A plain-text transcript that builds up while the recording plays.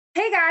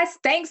Hey guys,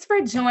 thanks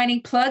for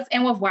joining Plugs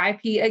In with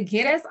YP.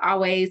 Again, as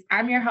always,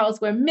 I'm your host.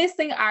 We're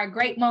missing our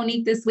great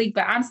Monique this week,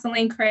 but I'm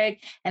Celine Craig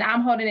and I'm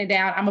holding it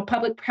down. I'm a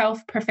public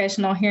health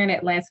professional here in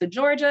Atlanta,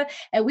 Georgia,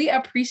 and we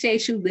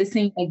appreciate you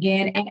listening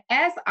again. And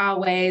as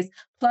always,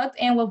 Plugged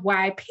In with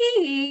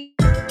YP.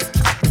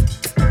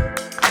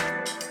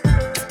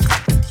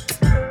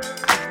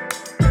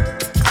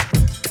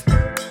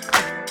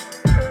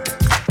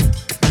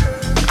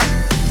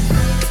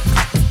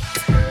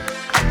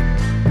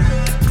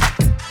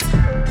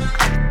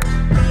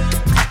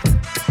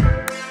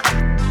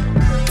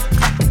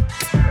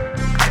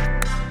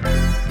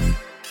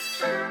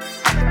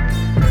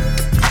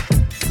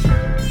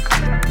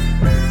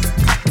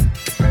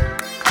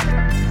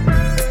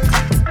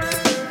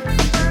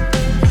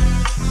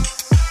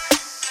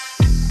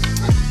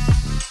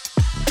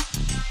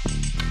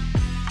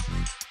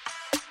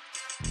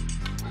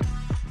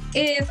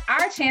 Is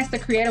our chance to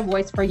create a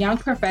voice for young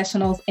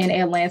professionals in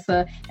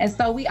Atlanta. And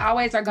so we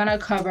always are going to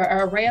cover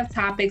an array of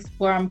topics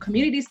from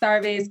community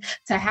service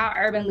to how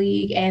Urban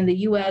League and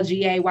the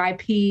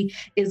ULGAYP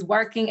is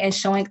working and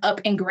showing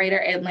up in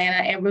greater Atlanta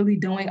and really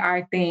doing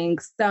our thing.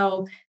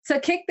 So to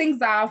kick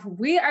things off,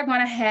 we are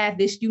going to have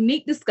this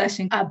unique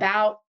discussion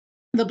about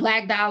the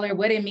Black dollar,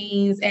 what it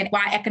means, and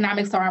why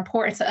economics are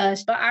important to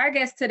us. But our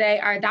guests today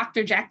are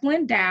Dr.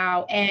 Jacqueline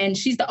Dow, and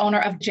she's the owner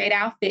of J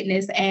Dow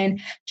Fitness,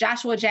 and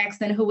Joshua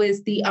Jackson, who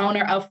is the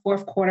owner of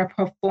Fourth Quarter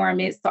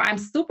Performance. So I'm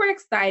super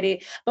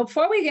excited. But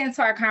before we get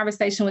into our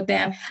conversation with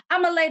them,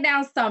 I'm going to lay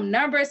down some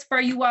numbers for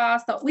you all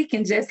so we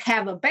can just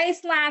have a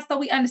baseline so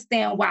we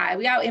understand why.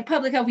 We out in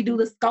public health, we do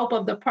the scope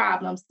of the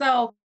problem.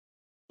 So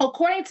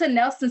according to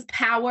Nelson's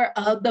power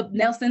of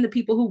the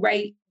people who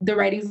rate the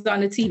ratings on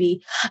the TV,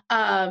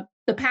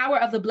 the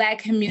power of the Black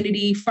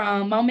community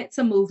from moment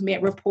to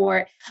movement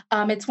report.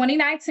 In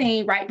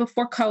 2019, right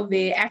before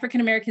COVID, African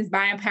Americans'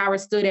 buying power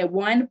stood at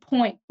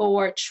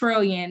 1.4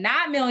 trillion,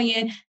 not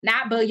million,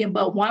 not billion,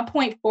 but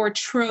 1.4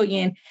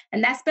 trillion.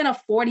 And that's been a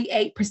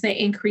 48%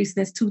 increase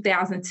since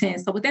 2010.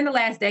 So within the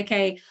last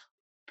decade,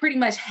 pretty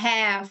much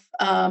half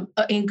an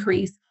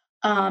increase.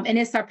 And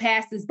it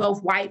surpasses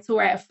both whites who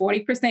are at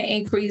 40%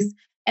 increase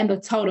and the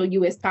total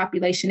U.S.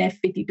 population at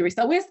 53.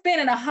 So we're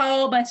spending a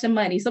whole bunch of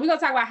money. So we're going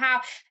to talk about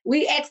how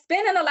we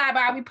expending a lot,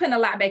 but we putting a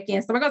lot back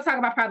in. So we're going to talk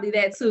about probably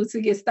that too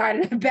to get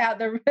started about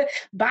the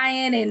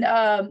buying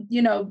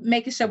and,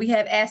 making sure we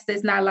have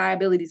assets, not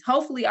liabilities.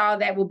 Hopefully all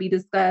that will be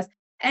discussed.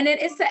 And then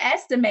it's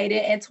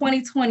estimated in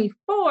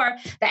 2024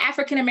 that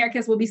African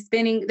Americans will be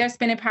their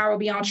spending power will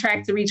be on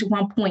track to reach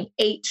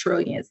 1.8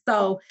 trillion.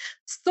 So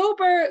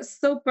super,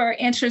 super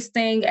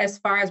interesting as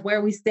far as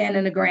where we stand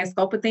in the grand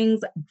scope of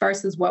things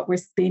versus what we're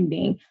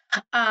spending.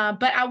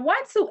 But I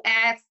want to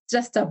ask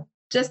just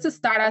to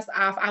start us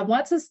off, I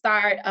want to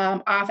start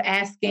off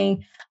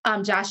asking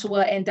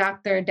Joshua and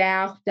Dr.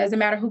 Dow, doesn't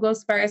matter who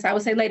goes first. I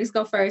would say ladies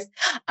go first,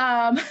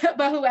 but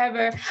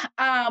whoever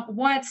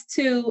wants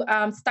to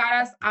start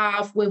us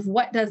off with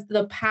what does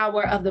the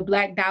power of the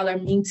Black dollar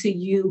mean to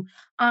you,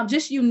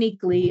 just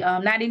uniquely,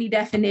 not any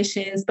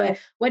definitions, but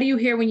what do you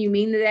hear when you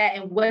mean that?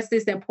 And what's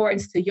this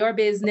importance to your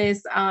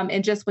business?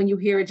 And just when you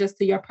hear it, just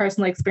to your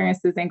personal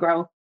experiences and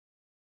growth?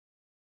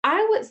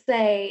 I would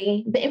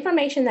say the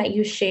information that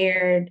you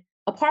shared,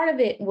 a part of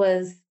it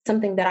was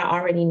something that I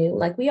already knew.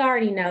 Like we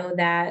already know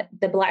that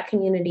the Black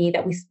community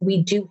that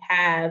we do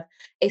have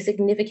a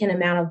significant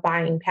amount of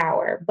buying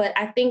power. But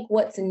I think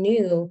what's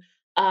new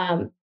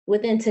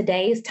within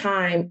today's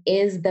time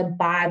is the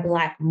Buy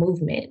Black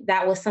movement.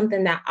 That was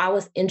something that I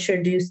was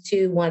introduced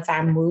to once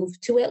I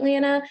moved to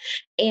Atlanta,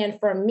 and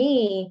for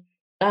me.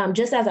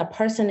 Just as a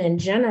person in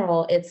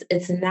general,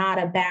 it's not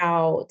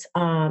about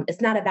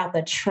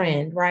the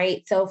trend,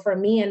 right? So for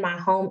me in my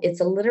home, it's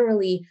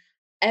literally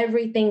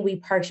everything we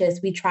purchase,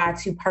 we try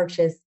to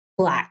purchase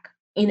Black,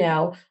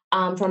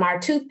 from our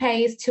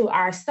toothpaste to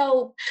our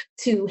soap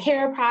to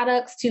hair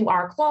products to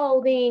our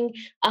clothing.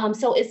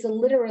 So it's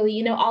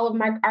literally, all of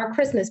our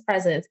Christmas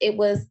presents, it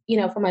was,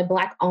 from a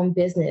Black owned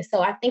business. So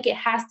I think it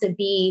has to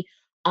be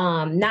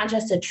not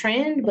just a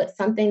trend, but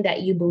something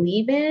that you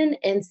believe in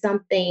and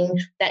something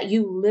that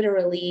you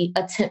literally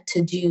attempt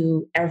to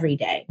do every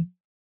day.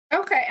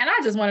 Okay, and I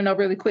just want to know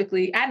really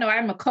quickly. I know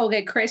I'm a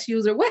Colgate Crest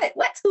user. What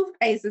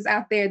toothpaste is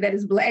out there that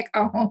is Black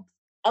owned?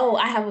 Oh,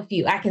 I have a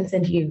few. I can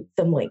send you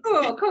some links. Cool.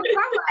 I'm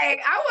like,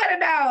 I want to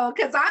know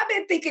because I've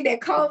been thinking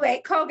that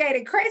Colgate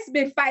and Crest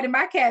been fighting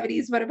my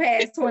cavities for the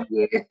past 20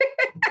 years.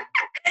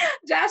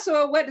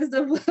 Joshua, what does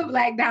the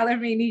Black dollar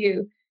mean to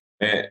you?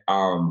 And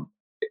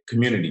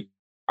community.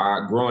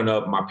 Growing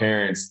up, my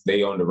parents,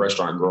 they owned a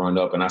restaurant growing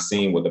up, and I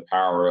seen what the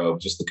power of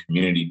just the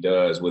community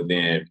does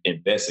within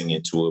investing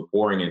into it,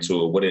 pouring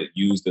into it, what it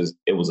used as,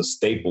 it was a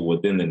staple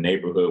within the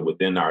neighborhood,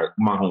 within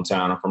my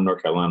hometown. I'm from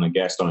North Carolina,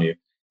 Gastonia.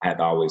 I had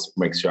to always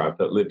make sure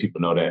I let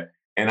people know that.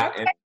 And,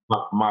 Okay.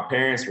 my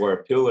parents were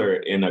a pillar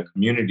in a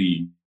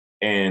community,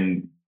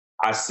 and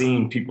I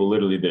seen people,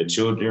 literally their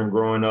children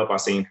growing up. I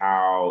seen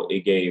how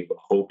it gave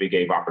hope, it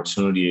gave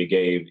opportunity, it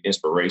gave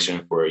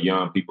inspiration for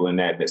young people in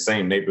that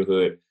same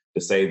neighborhood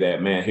to say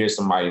that, man, here's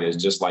somebody that's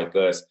just like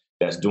us,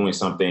 that's doing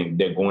something.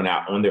 They're going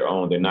out on their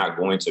own. They're not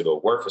going to go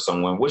work for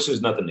someone, which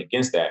is nothing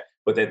against that,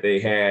 but that they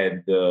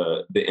had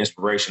the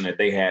inspiration, that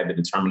they had the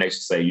determination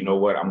to say, you know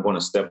what, I'm going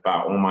to step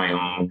out on my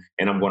own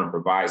and I'm going to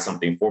provide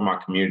something for my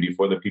community,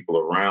 for the people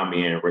around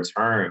me. And in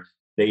return,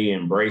 they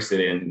embrace it.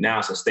 And now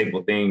it's a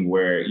staple thing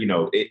where,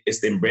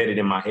 it's embedded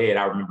in my head.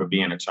 I remember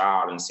being a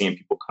child and seeing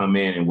people come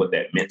in and what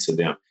that meant to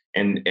them.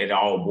 And it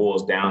all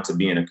boils down to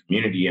being a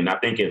community. And I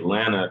think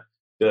Atlanta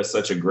does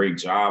such a great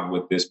job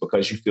with this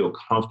because you feel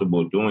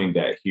comfortable doing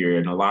that here.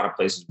 In a lot of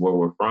places where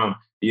we're from,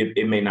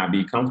 it may not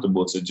be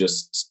comfortable to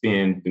just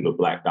spend through the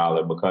Black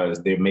dollar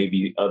because there may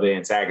be other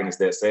antagonists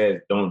that says,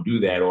 don't do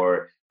that,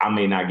 or I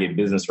may not get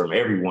business from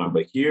everyone.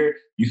 But here,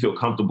 you feel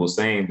comfortable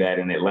saying that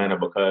in Atlanta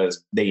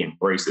because they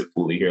embrace it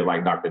fully here,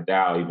 like Dr.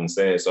 Dow even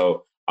said.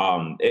 So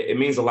it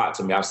means a lot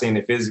to me. I've seen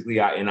it physically,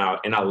 and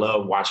I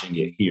love watching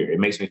it here. It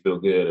makes me feel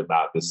good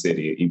about the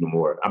city even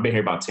more. I've been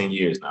here about 10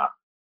 years now.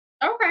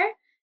 Okay.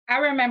 I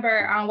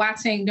remember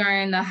watching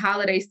during the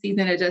holiday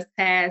season that just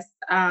passed.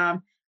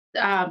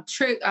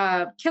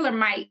 Killer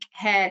Mike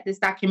had this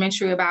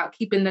documentary about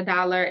keeping the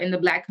dollar in the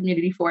Black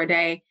community for a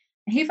day.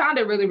 And he found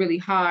it really, really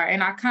hard.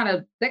 And I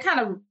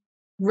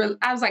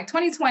was like,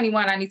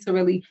 2021, I need to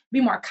really be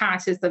more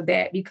conscious of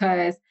that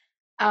because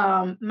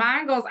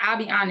mine goes, I'll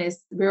be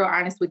honest, real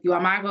honest with you.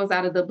 Mine goes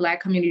out of the Black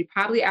community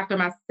probably after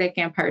my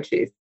second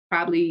purchase,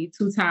 probably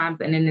 2 times.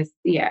 And then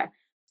yeah.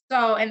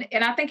 So,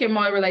 and I think it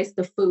more relates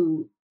to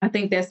food. I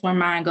think that's where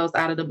mine goes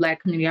out of the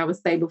Black community, I would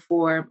say,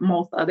 before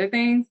most other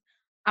things.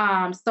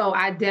 So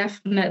I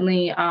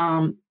definitely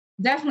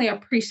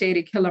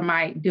appreciated Killer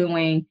Mike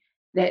doing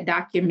that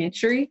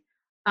documentary.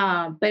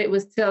 But it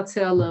was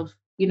telltale of,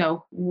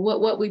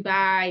 what we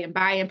buy and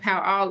buying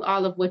power,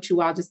 all of what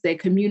you all just said,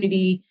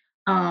 community.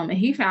 And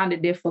he found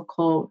it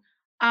difficult.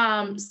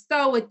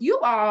 So with you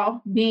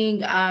all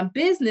being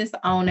business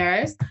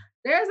owners,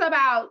 there's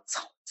about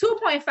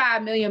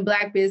 2.5 million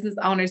Black business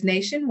owners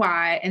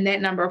nationwide, and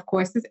that number, of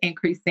course, is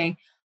increasing.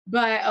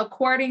 But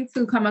according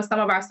to some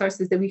of our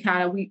sources that we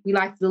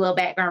like to do a little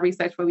background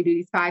research before we do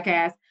these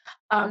podcasts,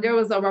 there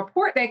was a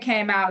report that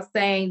came out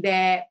saying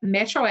that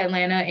Metro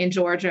Atlanta in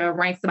Georgia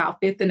ranks about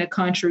 5th in the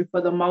country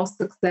for the most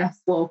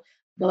successful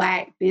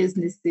Black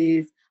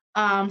businesses.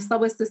 So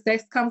with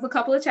success comes a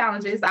couple of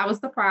challenges. I was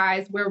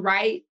surprised. We're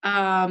right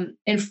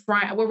in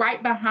front. We're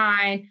right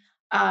behind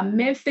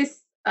Memphis,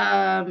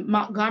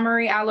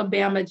 Montgomery,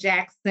 Alabama,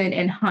 Jackson,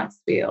 and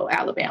Huntsville,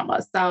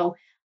 Alabama. So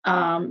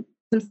I'm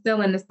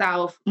still in the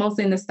South,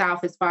 mostly in the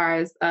South as far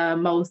as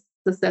most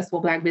successful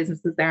Black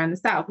businesses there in the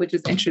South, which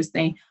is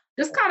interesting.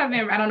 Just kind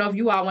of, I don't know if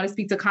you all want to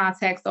speak to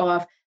context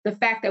of the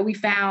fact that we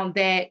found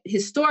that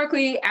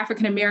historically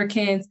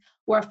African-Americans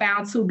were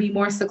found to be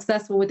more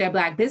successful with their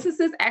Black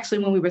businesses, actually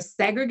when we were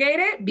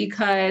segregated,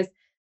 because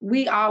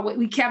we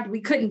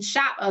couldn't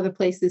shop other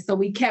places. So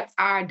we kept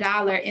our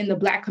dollar in the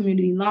Black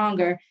community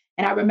longer.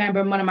 And I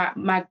remember one of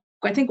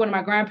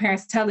my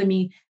grandparents telling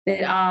me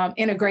that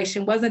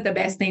integration wasn't the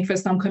best thing for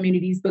some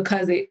communities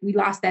because we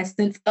lost that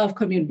sense of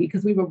community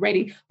because we were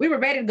ready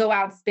to go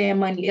out and spend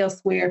money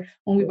elsewhere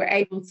when we were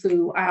able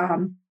to.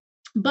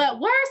 But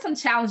what are some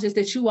challenges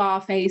that you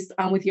all face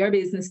with your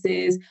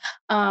businesses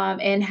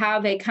and how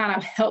they kind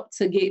of help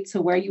to get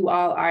to where you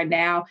all are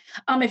now?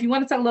 If you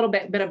want to tell a little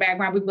bit of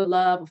background, we would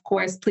love, of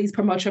course, please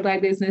promote your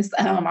Black business.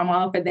 I'm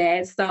all for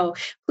that. So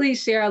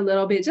please share a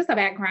little bit, just a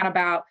background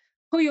about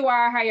who you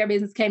are, how your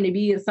business came to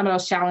be, and some of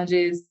those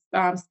challenges,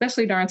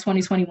 especially during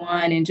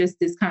 2021 and just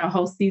this kind of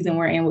whole season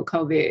we're in with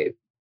COVID.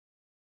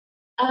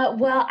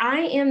 Well, I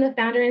am the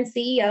founder and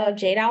CEO of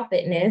J-Dow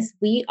Fitness.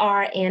 We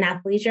are an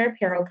athleisure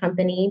apparel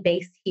company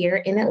based here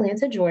in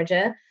Atlanta,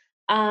 Georgia.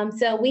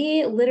 So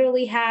we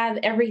literally have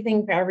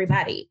everything for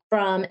everybody,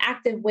 from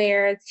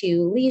activewear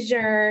to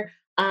leisure.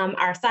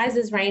 Our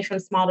sizes range from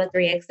small to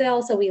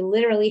 3XL. So we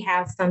literally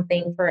have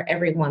something for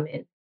every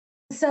woman.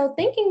 So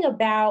thinking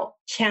about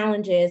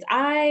challenges,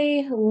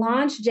 I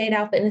launched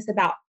J-Dow Fitness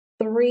about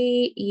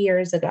 3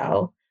 years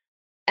ago.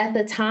 At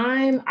the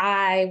time,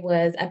 I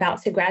was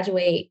about to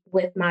graduate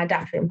with my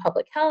doctorate in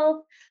public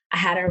health. I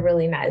had a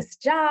really nice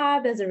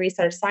job as a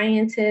research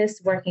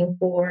scientist working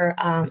for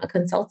a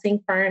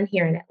consulting firm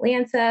here in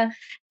Atlanta.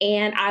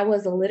 And I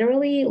was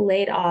literally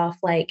laid off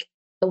like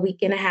a week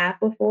and a half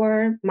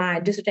before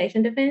my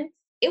dissertation defense.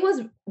 It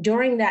was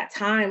during that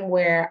time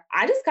where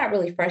I just got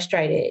really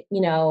frustrated,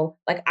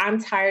 like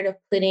I'm tired of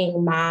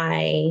putting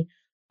my,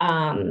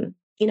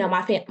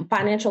 my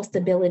financial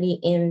stability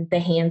in the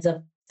hands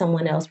of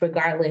someone else,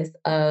 regardless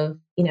of,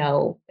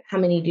 how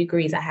many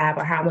degrees I have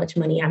or how much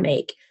money I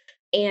make.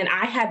 And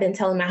I have been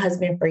telling my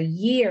husband for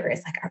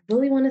years, like, I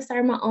really want to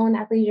start my own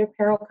athleisure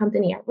apparel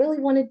company. I really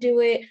want to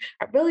do it.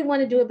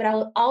 But I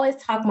would always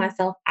talk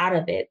myself out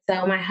of it.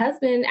 So my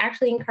husband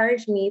actually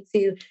encouraged me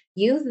to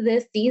use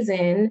this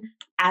season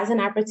as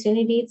an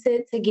opportunity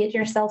to get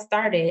yourself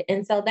started.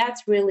 And so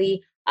that's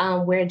really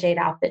where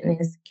J-Dow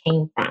Fitness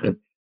came from.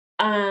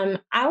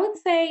 I would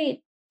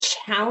say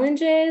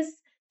challenges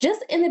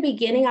Just in the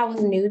beginning, I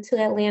was new to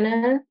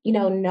Atlanta.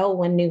 No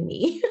one knew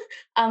me.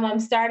 I'm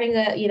starting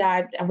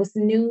I was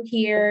new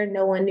here.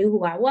 No one knew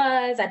who I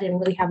was. I didn't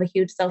really have a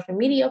huge social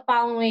media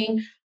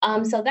following.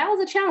 So that was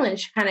a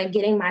challenge, kind of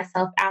getting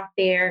myself out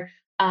there,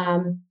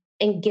 and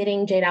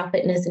getting J-Dow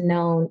Fitness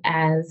known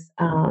as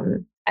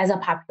a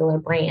popular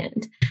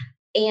brand.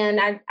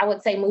 And I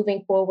would say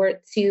moving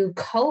forward to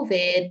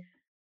COVID,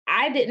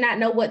 I did not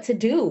know what to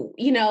do.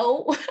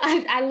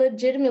 I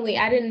legitimately,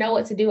 I didn't know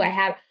what to do. I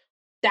had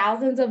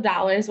thousands of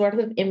dollars worth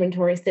of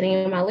inventory sitting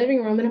in my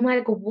living room. And I'm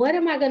like, what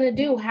am I going to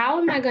do? How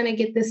am I going to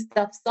get this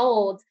stuff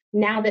sold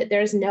now that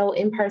there's no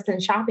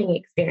in-person shopping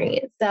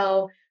experience?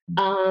 So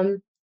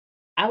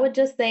I would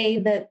just say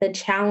that the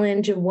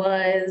challenge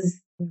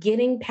was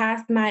getting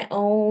past my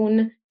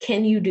own,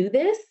 can you do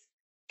this?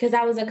 Because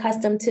I was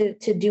accustomed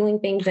to doing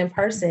things in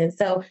person.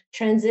 So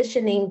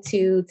transitioning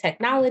to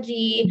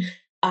technology,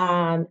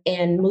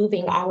 and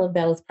moving all of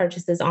those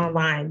purchases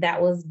online,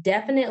 that was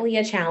definitely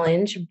a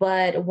challenge.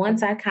 But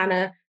once I kind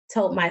of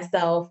told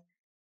myself,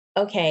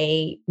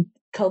 okay,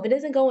 COVID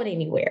isn't going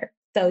anywhere.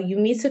 So you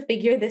need to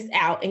figure this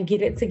out and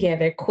get it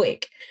together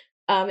quick.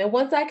 And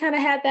once I kind of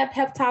had that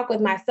pep talk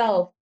with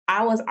myself,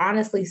 I was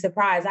honestly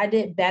surprised. I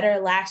did better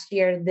last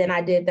year than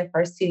I did the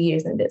first 2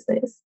 years in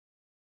business.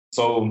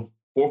 So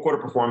fourth quarter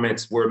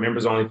performance, we're a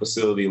members only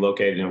facility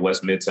located in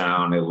West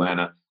Midtown,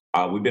 Atlanta.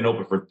 We've been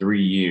open for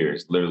 3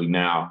 years, literally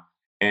now.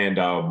 And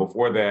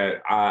before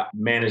that, I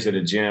managed at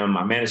a gym.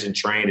 I managed and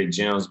trained at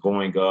gyms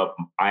going up.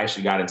 I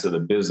actually got into the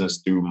business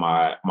through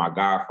my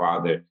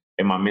godfather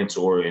and my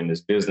mentor in this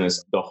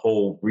business. The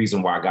whole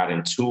reason why I got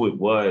into it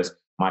was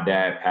my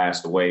dad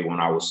passed away when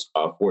I was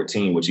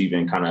 14, which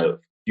even kind of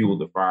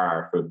fueled the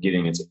fire for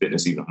getting into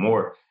fitness even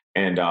more.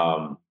 And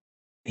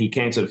he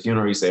came to the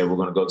funeral. He said, we're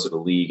going to go to the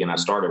league. And I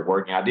started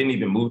working. I didn't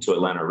even move to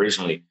Atlanta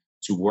originally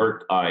to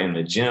work in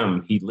the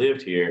gym. He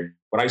lived here,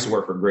 but I used to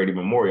work for Grady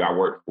Memorial. I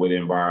worked with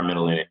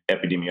environmental and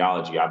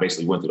epidemiology. I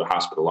basically went through the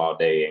hospital all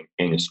day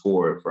and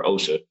scored for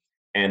OSHA.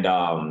 And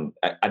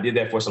I did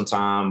that for some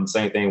time.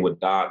 Same thing with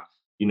Doc.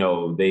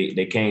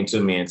 They came to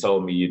me and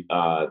told me,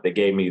 they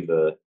gave me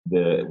the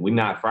we're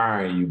not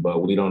firing you,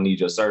 but we don't need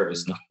your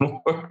service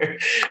no more.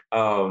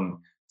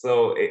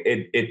 So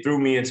it threw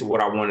me into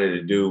what I wanted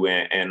to do.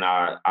 And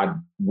I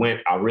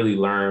really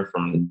learned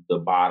from the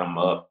bottom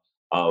up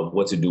of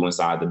what to do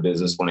inside the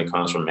business when it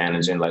comes from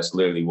managing. That's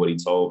literally what he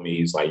told me.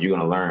 He's like, you're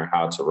going to learn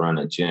how to run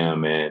a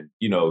gym. And,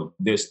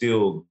 there's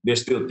still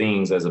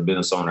things as a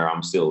business owner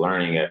I'm still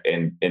learning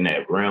in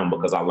that realm,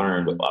 because I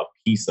learned a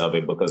piece of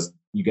it, because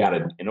you got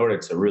to, in order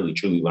to really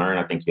truly learn,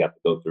 I think you have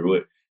to go through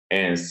it.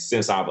 And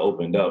since I've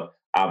opened up,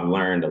 I've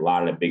learned a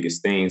lot of the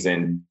biggest things.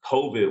 And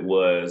COVID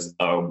was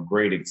a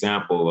great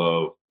example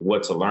of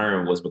what to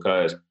learn, was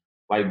because,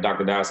 like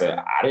Dr. Dow said,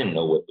 I didn't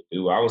know what to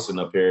do. I was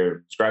sitting up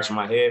here scratching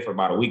my head for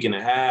about a week and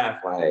a half,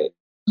 like,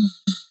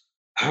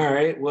 all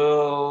right,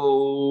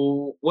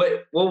 well,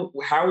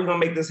 how are we gonna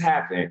make this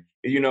happen?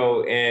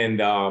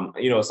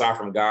 Aside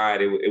from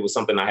God, it was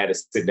something I had to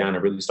sit down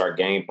and really start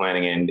game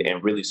planning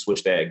and really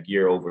switch that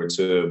gear over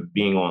to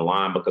being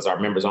online, because our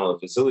members on the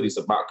facility is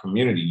about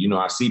community.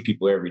 I see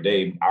people every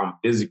day. I'm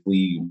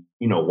physically,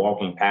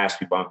 walking past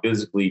people. I'm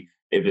physically,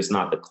 if it's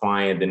not the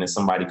client, then it's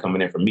somebody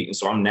coming in for meetings.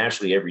 So I'm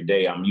naturally every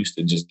day, I'm used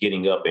to just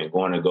getting up and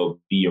going to go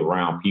be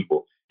around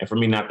people. And for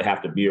me not to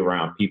have to be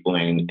around people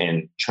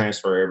and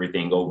transfer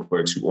everything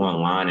over to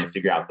online and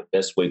figure out the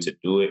best way to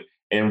do it.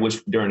 And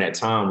which during that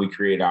time, we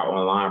created our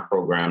online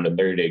program, the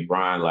 30-Day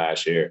Grind,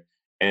 last year.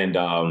 And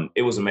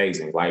it was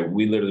amazing. Like,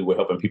 we literally were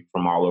helping people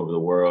from all over the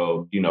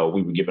world. We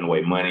were giving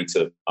away money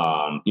to,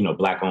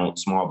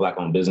 small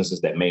Black-owned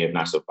businesses that may have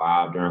not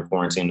survived during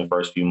quarantine the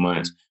first few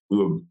months. We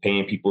were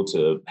paying people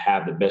to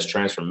have the best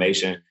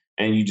transformation.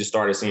 And you just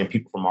started seeing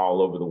people from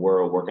all over the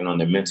world working on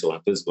their mental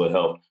and physical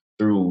health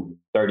through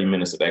 30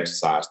 minutes of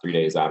exercise 3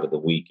 days out of the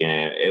week.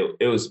 And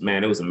it was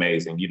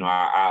amazing.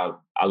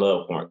 I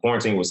love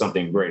quarantine was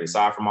something great.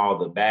 Aside from all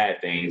the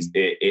bad things,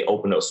 it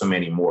opened up so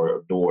many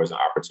more doors and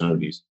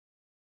opportunities.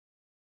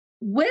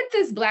 With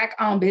this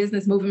Black-owned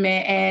business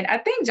movement, and I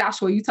think,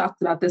 Joshua, you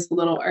talked about this a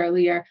little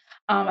earlier,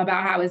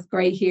 about how it's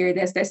great here.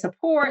 There's that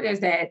support, there's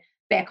that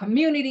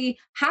community.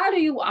 How do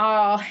you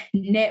all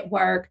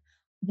network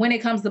when it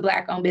comes to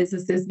Black-owned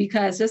businesses?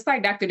 Because just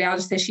like Dr. Dow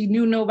just said, she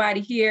knew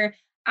nobody here.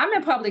 I'm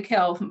in public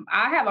health.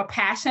 I have a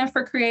passion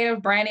for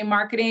creative branding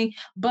marketing,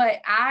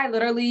 but I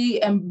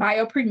literally am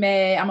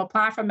bio-pre-med. I'm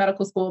applying for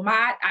medical school.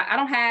 I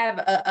don't have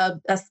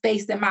a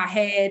space in my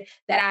head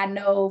that I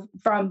know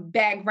from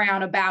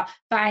background about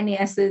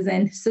finances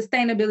and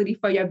sustainability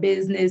for your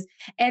business,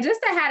 and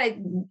just how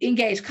to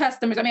engage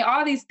customers. I mean,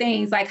 all these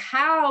things. Like,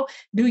 how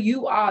do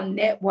you all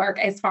network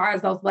as far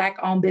as those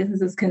Black-owned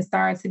businesses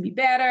concerned to be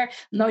better,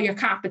 know your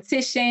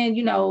competition,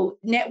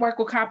 network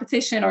with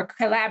competition or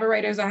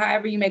collaborators or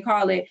however you may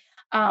call it?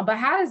 But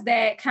how does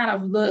that kind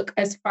of look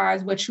as far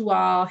as what you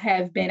all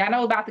have been? I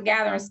know about the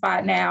Gathering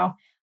Spot now,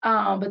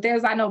 but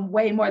I know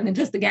way more than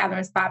just the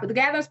Gathering Spot. But the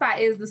Gathering Spot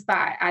is the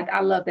spot.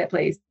 I love that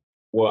place.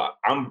 Well,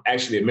 I'm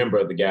actually a member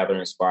of the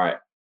Gathering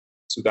Spot.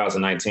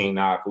 2019.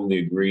 Now I fully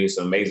agree. It's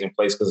an amazing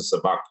place because it's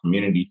about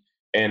community.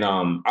 And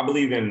I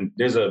believe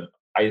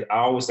I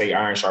always say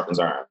iron sharpens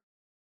iron,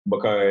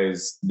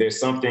 because there's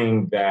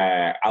something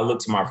that I look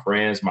to my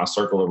friends, my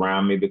circle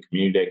around me, the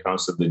community that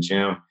comes to the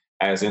gym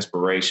as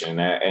inspiration.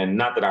 And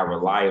not that I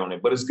rely on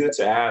it, but it's good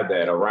to have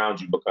that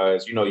around you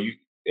because, you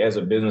as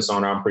a business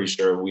owner, I'm pretty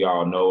sure we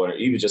all know, and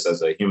even just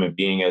as a human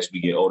being, as we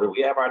get older,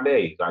 we have our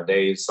days. Our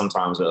days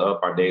sometimes are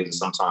up, our days are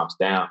sometimes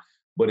down,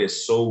 but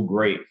it's so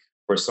great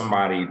for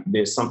somebody.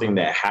 There's something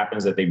that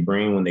happens that they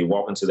bring when they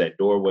walk into that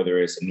door, whether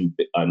it's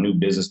a new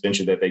business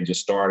venture that they just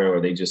started or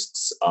they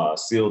just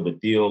sealed the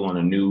deal on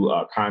a new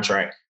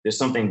contract. There's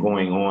something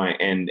going on,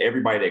 and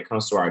everybody that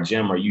comes to our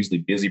gym are usually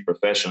busy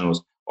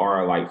professionals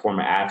or like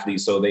former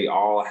athletes, so they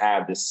all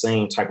have the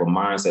same type of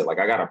mindset. Like,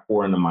 I got to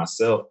pour into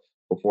myself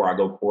before I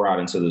go pour out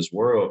into this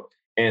world.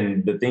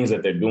 And the things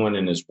that they're doing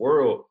in this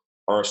world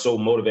are so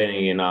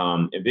motivating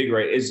and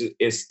invigorating.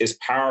 It's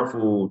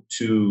powerful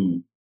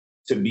to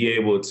be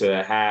able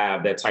to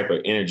have that type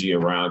of energy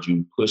around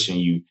you, pushing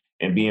you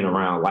and being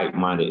around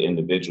like-minded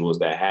individuals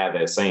that have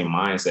that same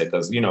mindset.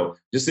 Because,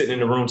 just sitting in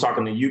the room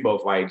talking to you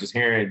both, like just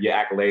hearing your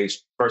accolades,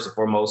 first and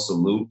foremost,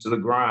 salute to the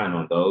grind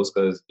on those,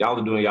 because y'all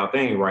are doing y'all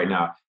thing right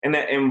now.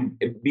 And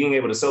being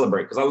able to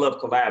celebrate, because I love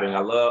collabing.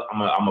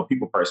 I'm a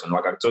people person.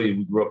 Like I told you,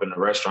 we grew up in a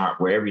restaurant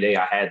where every day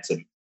I had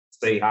to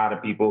say hi to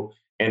people.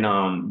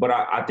 And but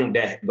I think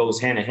that goes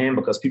hand in hand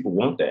because people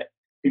want that.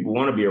 People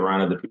want to be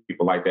around other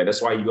people like that. That's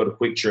why you go to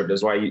Quick Trip.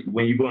 That's why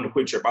when you go on a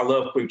Quick Trip, I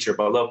love Quick Trip.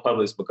 I love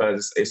Publix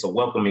because it's a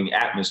welcoming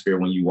atmosphere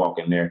when you walk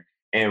in there.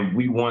 And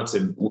we want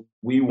to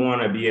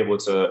be able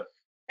to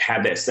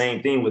have that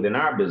same thing within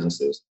our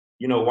businesses.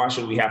 Why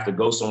should we have to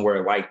go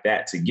somewhere like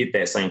that to get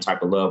that same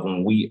type of love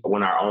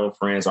when our own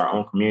friends, our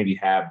own community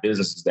have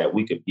businesses that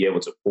we could be able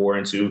to pour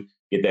into,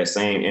 get that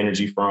same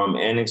energy from,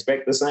 and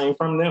expect the same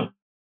from them?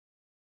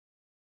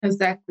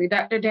 Exactly.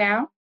 Dr.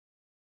 Dow?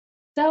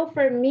 So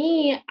for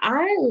me,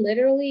 I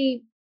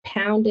literally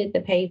pounded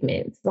the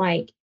pavements.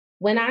 Like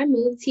when I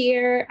moved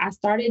here, I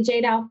started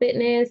J-Dow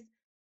Fitness.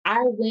 I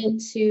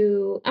went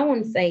to, I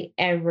want to say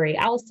I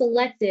was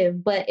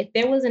selective, but if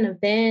there was an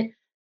event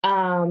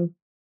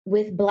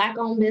with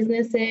Black-owned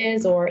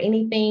businesses or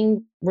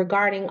anything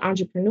regarding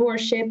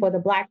entrepreneurship or the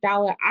Black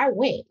dollar, I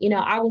went.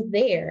 I was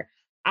there.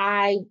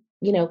 I,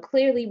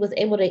 clearly was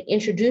able to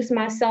introduce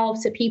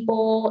myself to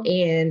people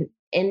and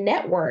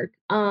network.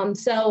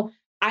 So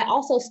I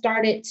also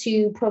started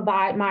to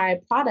provide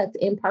my product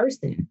in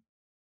person.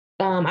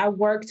 I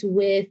worked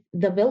with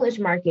the Village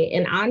Market,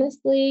 and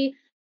honestly,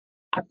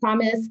 I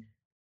promise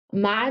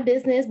my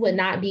business would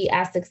not be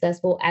as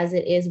successful as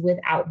it is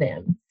without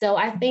them. So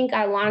I think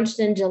I launched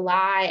in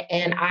July,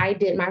 and I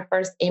did my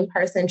first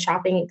in-person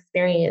shopping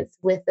experience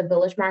with the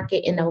Village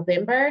Market in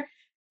November.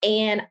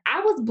 And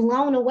I was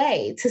blown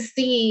away to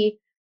see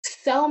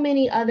so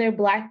many other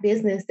Black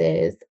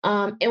businesses.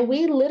 And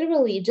we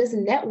literally just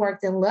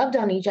networked and loved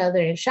on each other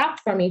and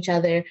shopped from each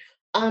other.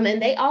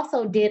 And they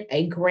also did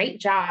a great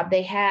job.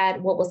 They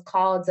had what was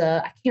called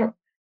I can't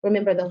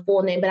remember the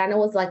full name, but I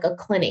know it was like a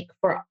clinic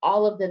for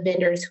all of the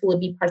vendors who would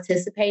be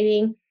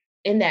participating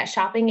in that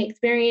shopping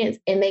experience.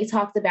 And they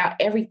talked about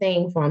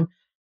everything from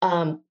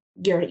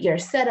your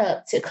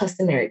setup to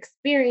customer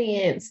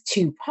experience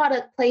to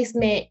product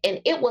placement.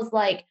 And it was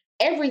like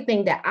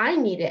everything that I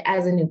needed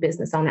as a new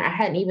business owner. I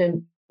hadn't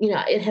even,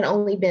 it had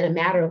only been a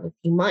matter of a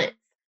few months.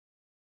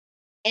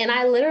 And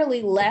I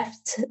literally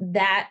left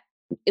that.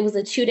 It was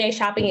a 2-day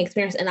shopping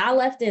experience, and I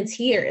left in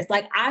tears.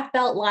 Like I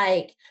felt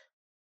like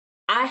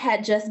I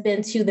had just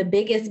been to the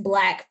biggest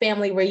Black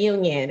family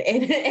reunion,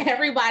 and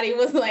everybody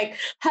was like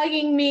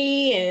hugging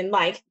me and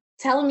like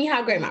telling me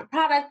how great my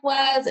product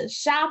was and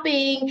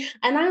shopping.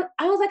 And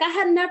I was like, I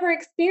had never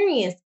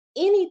experienced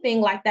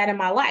anything like that in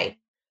my life.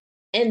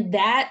 And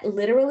that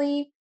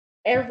literally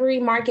every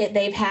market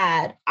they've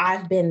had,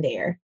 I've been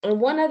there. And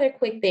one other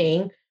quick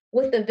thing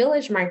with the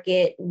Village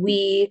Market,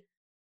 we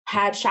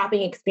had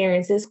shopping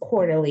experiences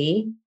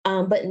quarterly,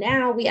 but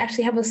now we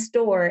actually have a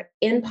store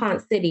in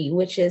Ponce City,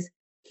 which is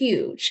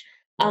huge.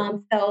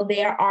 So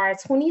there are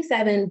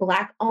 27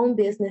 Black-owned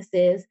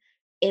businesses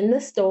in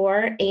the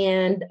store,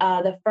 and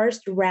the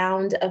first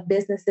round of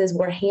businesses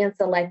were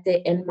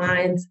hand-selected, and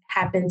mine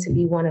happened to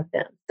be one of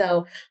them.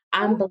 So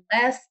I'm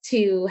blessed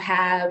to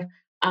have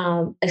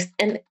a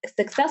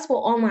successful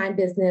online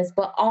business,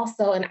 but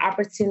also an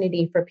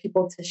opportunity for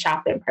people to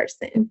shop in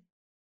person.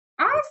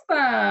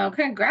 Awesome.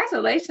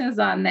 Congratulations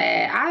on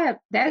that.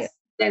 That's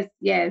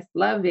yes,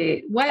 love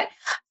it.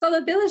 So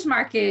the Village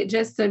Market,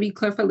 just to be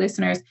clear for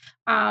listeners,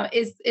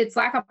 it's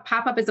like a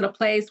pop-up. Is it a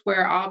place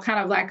where all kind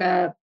of like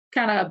a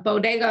kind of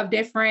bodega of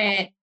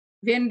different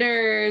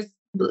vendors,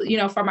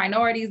 for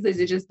minorities? Is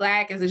it just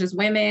Black? Is it just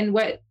women?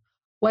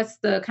 What's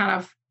the kind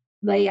of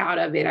layout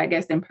of it, I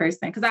guess, in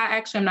person? Because I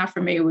actually am not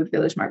familiar with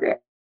Village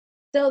Market.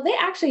 So they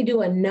actually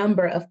do a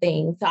number of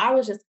things. So I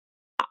was just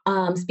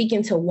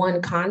speaking to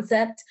one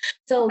concept.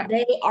 So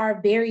they are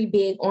very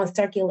big on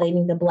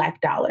circulating the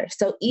Black dollar.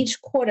 So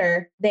each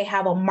quarter they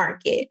have a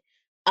market,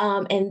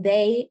 and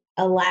they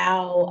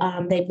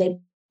allow they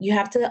you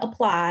have to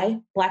apply.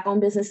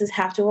 Black-owned businesses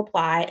have to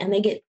apply, and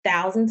they get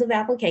thousands of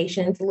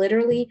applications,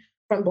 literally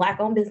from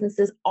Black-owned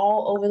businesses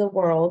all over the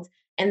world.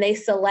 And they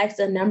select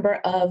a number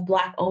of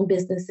Black-owned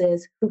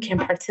businesses who can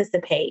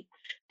participate.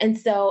 And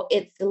so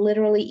it's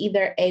literally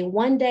either a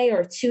 1-day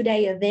or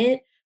 2-day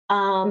event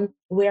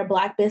where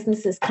Black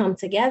businesses come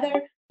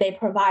together. They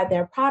provide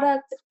their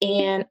product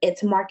and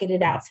it's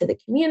marketed out to the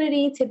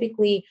community.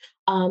 Typically,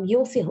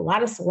 you'll see a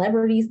lot of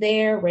celebrities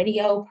there,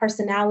 radio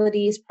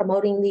personalities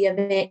promoting the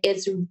event.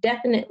 It's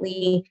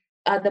definitely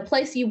the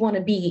place you want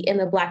to be in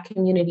the Black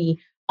community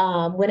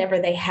whenever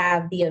they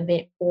have the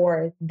event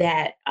for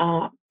that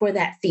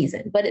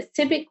season. But it's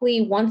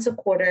typically once a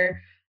quarter.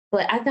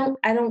 But I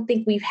don't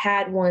think we've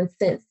had one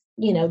since,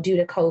 due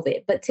to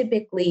COVID. But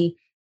typically,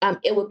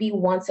 it would be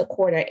once a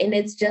quarter, and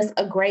it's just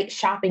a great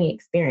shopping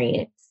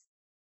experience.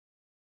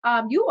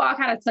 You all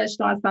kind of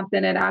touched on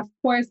something that, of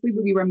course, we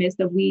would be remiss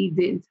if we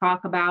didn't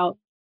talk about.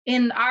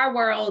 In our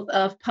world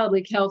of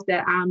public health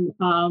that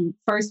I'm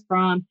first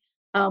from,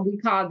 we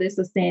call this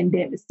a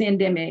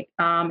syndemic,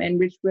 and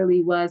which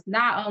really was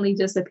not only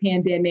just a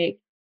pandemic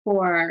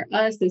for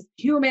us as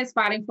humans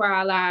fighting for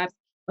our lives,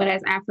 but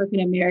as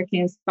African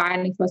Americans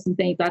fighting for some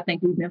things I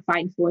think we've been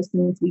fighting for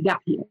since we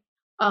got here,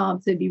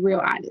 to be real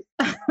honest.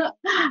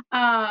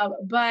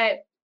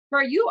 But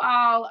for you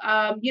all,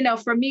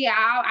 for me,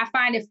 I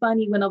find it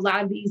funny when a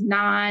lot of these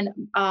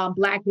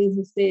non-Black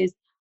businesses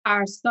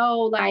are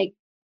so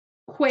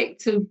quick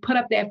to put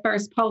up their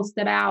first post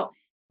about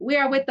we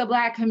are with the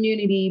Black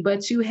community,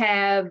 but you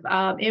have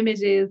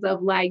images of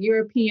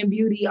European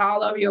beauty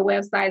all over your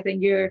websites,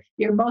 and your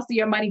most of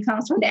your money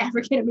comes from the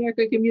African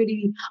American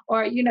community,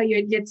 or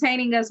you're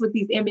tainting us with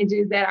these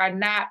images that are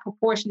not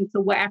proportionate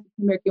to what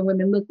African American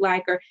women look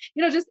like, or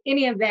just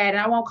any of that. And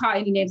I won't call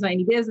any names on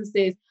any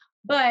businesses,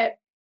 but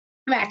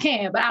I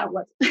can, but I don't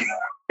want to.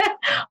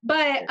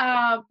 But,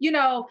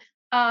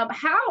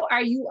 how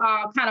are you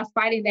all kind of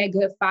fighting that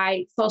good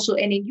fight, social?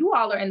 And then you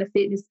all are in the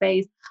fitness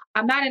space.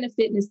 I'm not in the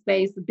fitness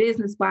space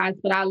business-wise,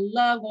 but I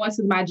love going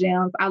to my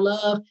gyms. I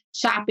love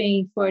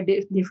shopping for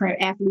different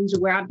athleisure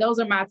wear. Those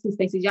are my two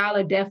spaces.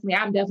 I'm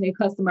definitely a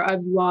customer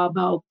of you all,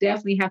 both.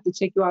 Definitely have to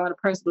check you all on a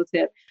personal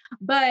tip.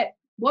 But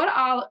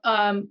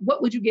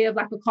what would you give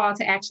a call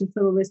to action to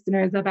the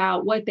listeners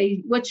about what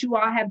you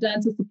all have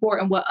done to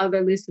support and what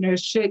other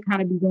listeners should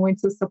kind of be doing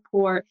to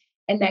support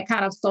and that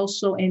kind of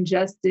social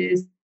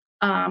injustice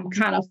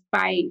kind of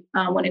fight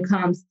when it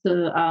comes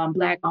to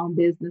Black-owned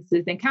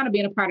businesses, and kind of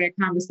being a part of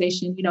that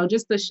conversation,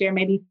 just to share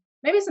maybe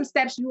some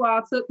steps you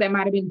all took that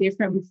might have been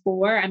different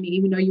before. I mean,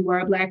 even though you were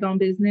a Black-owned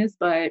business,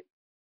 but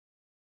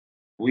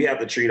we have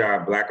to treat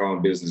our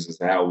Black-owned businesses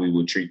how we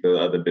would treat the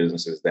other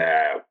businesses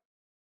that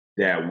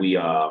we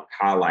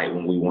highlight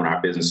when we want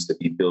our business to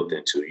be built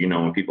into.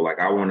 When people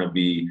I want to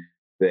be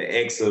the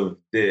X of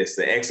this,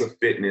 the X of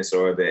fitness,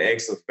 or the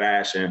X of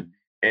fashion,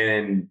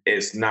 and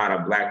it's not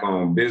a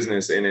Black-owned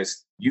business, and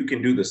you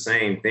can do the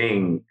same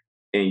thing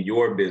in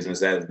your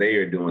business as they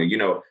are doing.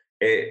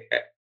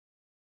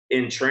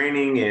 In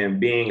training and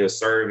being a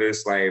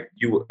service, a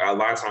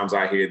lot of times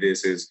I hear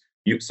this is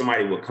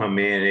somebody will come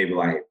in and they be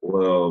like,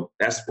 well,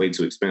 that's way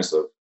too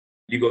expensive.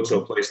 You go to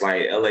a place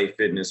like LA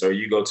Fitness, or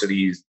you go to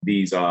these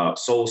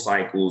Soul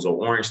Cycles or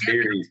Orange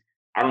Theories.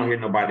 I don't hear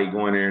nobody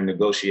going there and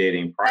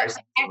negotiating prices.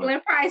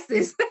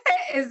 Prices.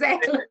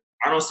 Exactly.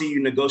 I don't see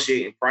you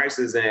negotiating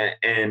prices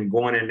and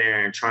going in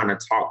there and trying to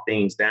talk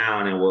things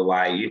down, and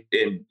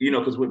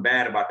because we're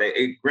bad about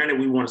that. Granted,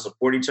 we want to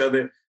support each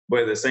other,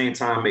 but at the same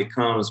time, it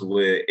comes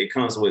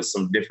with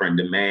some different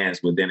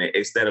demands within it.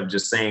 Instead of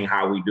just saying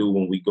how we do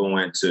when we go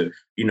into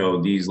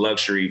these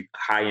luxury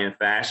high-end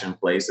fashion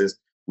places.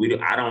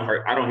 I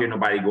don't hear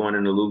nobody going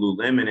into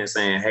Lululemon and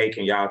saying, "Hey,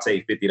 can y'all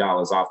take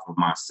 $50 off of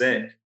my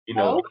set?" I'm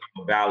a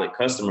valid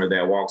customer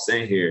that walks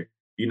in here.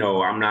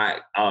 I'm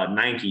not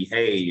Nike.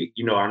 Hey,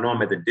 I know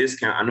I'm at the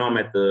discount. I know I'm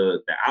at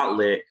the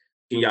outlet.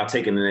 Can y'all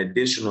take an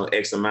additional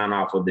X amount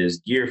off of this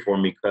gear for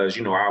me? Because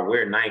I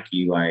wear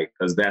Nike,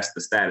 because that's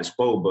the status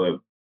quo. But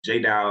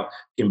JDAO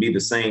can be the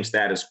same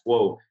status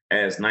quo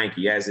as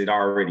Nike, as it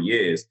already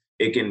is.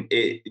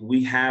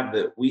 We have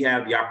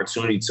the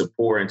opportunity to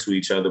pour into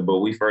each other, but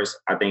we first,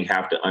 I think,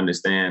 have to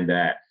understand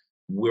that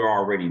we're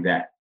already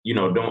that.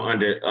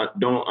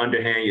 Don't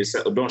underhand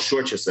yourself, don't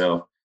short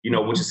yourself,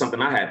 which is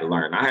something I had to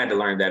learn. I had to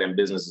learn that in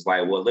business. It's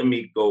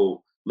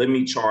let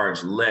me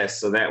charge less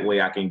so that way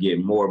I can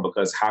get more,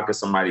 because how could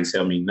somebody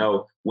tell me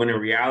no when in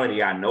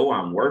reality I know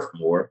I'm worth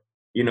more?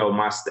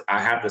 I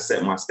have to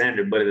set my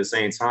standard, but at the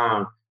same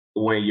time,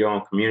 when your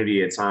own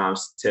community at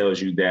times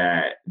tells you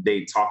that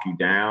they talk you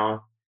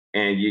down,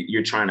 and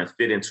you're trying to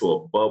fit into a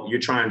bubble. You're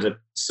trying to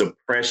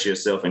suppress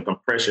yourself and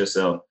compress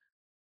yourself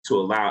to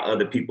allow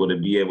other people to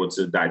be able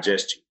to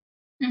digest you.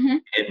 Mm-hmm.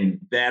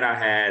 And that I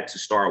had to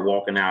start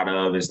walking out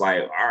of. Is all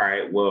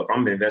right, well, if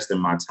I'm investing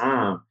my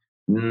time,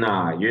 I'm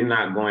not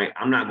going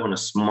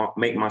to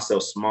make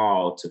myself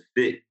small to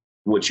fit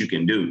what you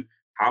can do.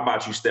 How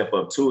about you step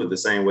up to it the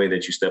same way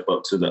that you step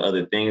up to the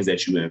other things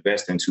that you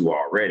invest into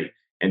already?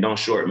 And don't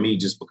short me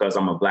just because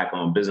I'm a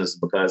Black-owned business,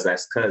 because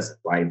that's cousin.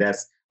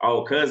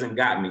 oh, cousin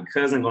got me.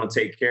 Cousin gonna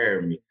take care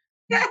of me.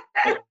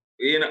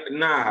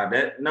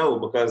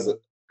 Because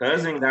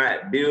cousin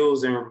got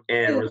bills and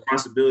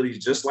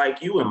responsibilities just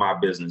like you in my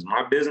business.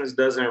 My business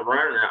doesn't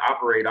run and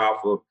operate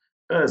off of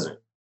cousin.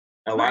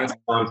 A lot of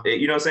times,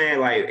 you know what I'm saying?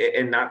 Like,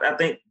 and I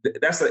think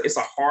it's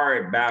a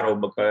hard battle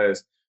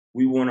because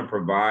we want to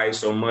provide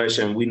so much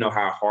and we know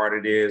how hard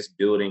it is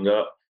building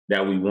up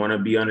that we want to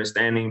be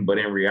understanding. But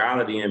in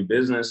reality, in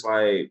business,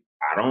 like,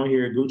 I don't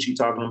hear Gucci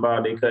talking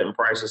about they cutting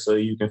prices so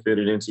you can fit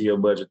it into your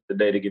budget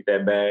today to get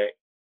that bag.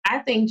 I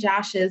think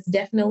Josh is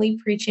definitely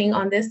preaching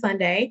on this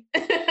Sunday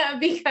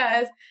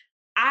because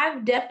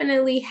I've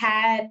definitely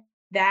had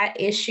that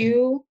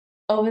issue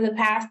over the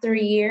past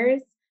 3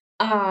 years.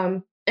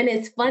 And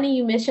it's funny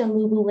you mentioned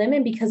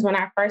Lululemon because when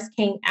I first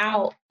came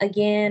out,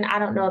 again, I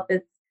don't know if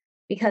it's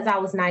because I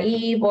was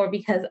naive or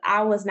because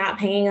I was not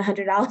paying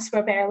 $100 for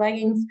a pair of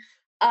leggings,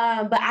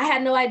 but I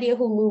had no idea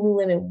who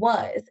Lululemon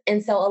was.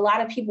 And so a lot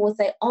of people would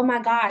say, oh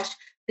my gosh,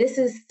 this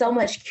is so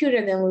much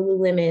cuter than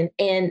Lululemon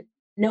and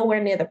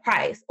nowhere near the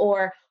price.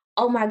 Or,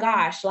 oh my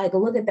gosh, like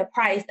look at the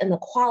price and the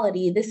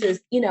quality. This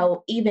is,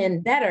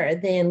 even better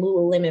than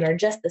Lululemon or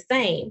just the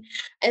same.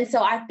 And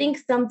so I think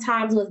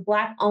sometimes with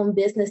Black-owned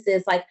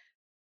businesses, like,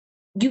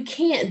 you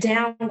can't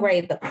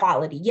downgrade the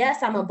quality.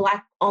 Yes, I'm a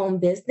Black-owned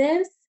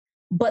business,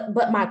 but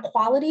my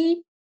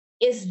quality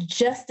is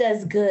just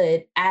as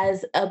good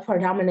as a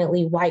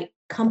predominantly white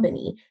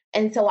company.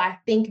 And so I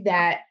think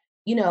that,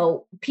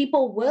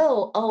 people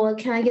will, oh,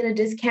 can I get a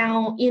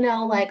discount?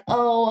 Like,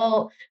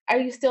 oh, are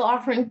you still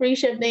offering free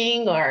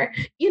shipping? Or,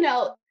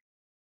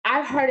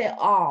 I've heard it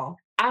all.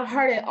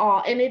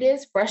 And it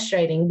is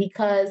frustrating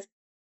because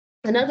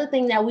another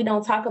thing that we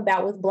don't talk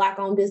about with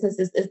Black-owned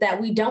businesses is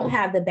that we don't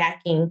have the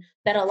backing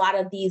that a lot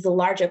of these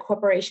larger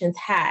corporations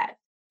have.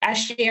 I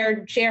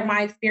share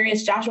my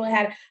experience. Joshua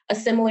had a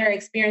similar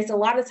experience. A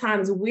lot of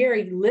times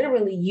we're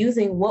literally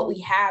using what we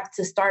have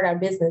to start our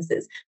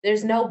businesses.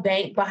 There's no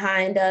bank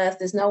behind us.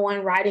 There's no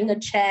one writing a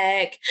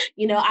check.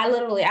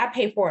 I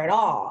pay for it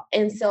all.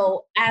 And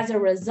so as a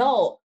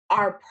result,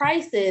 our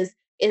prices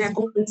is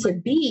going to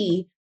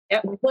be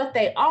what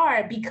they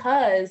are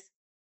because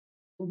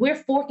we're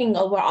forking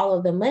over all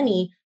of the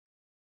money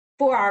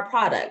for our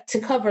product to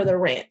cover the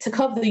rent, to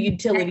cover the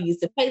utilities,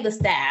 to pay the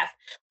staff.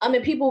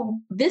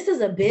 This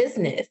is a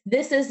business.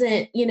 This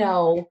isn't,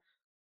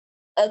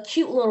 a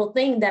cute little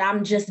thing that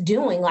I'm just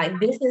doing. Like,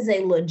 this is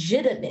a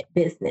legitimate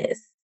business.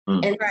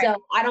 And so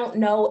I don't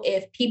know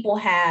if people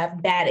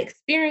have bad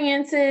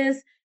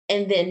experiences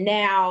and then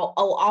now,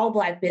 all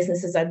Black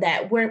businesses are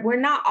that. We're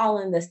not all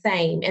in the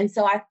same. And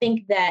so I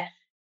think that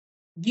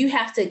you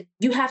have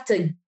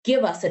to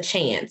give us a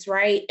chance,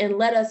 right? And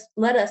let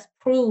us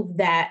prove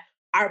that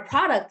our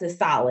product is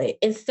solid,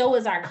 and so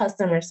is our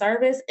customer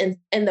service, and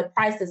the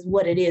price is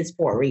what it is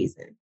for a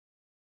reason.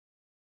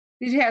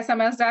 Did you have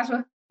something else,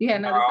 Joshua? You had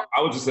another. I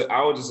was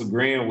just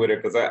agreeing with her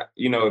because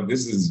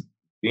this is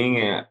being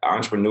an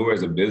entrepreneur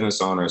as a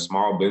business owner, a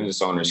small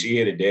business owner. She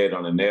hit it dead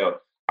on the nail.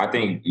 I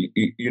think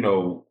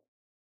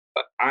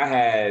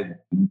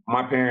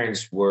my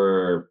parents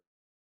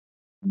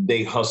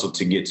they hustled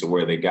to get to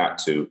where they got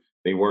to.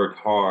 They worked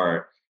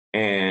hard,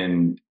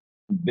 and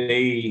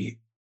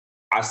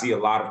I see a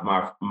lot of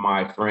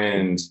my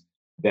friends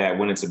that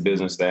went into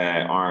business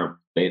that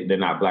they're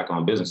not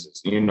Black-owned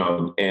businesses,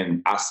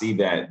 and I see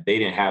that they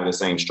didn't have the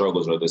same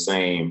struggles or the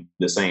same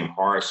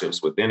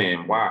hardships within it.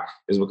 And why?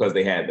 Is because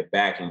they had the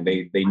backing.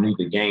 They knew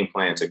the game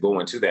plan to go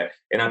into that.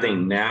 And I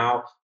think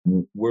now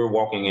we're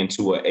walking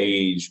into an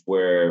age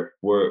where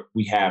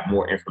we have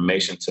more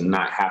information to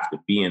not have to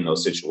be in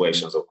those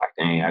situations of like,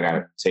 dang, I got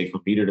to take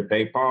from Peter to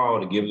pay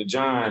Paul to give to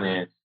John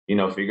and,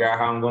 figure out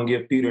how I'm going to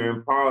give Peter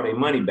and Paul their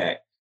money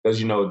back. Because,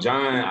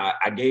 John,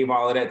 I gave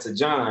all of that to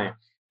John.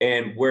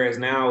 And whereas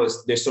now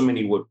there's so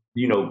many,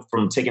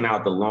 from taking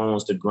out the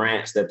loans to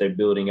grants that they're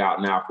building out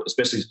now,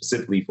 especially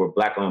specifically for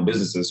Black-owned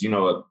businesses.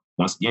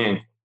 Once again,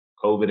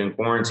 COVID and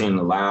quarantine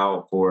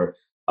allowed for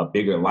a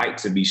bigger light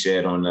to be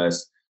shed on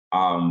us.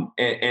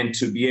 And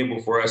to be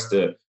able for us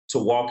to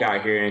walk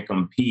out here and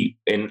compete,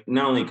 and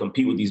not only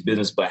compete with these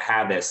businesses, but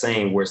have that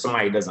same where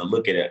somebody doesn't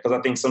look at it. Because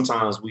I think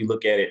sometimes we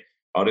look at it,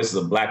 oh, this is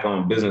a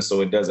Black-owned business, so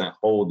it doesn't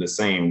hold the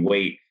same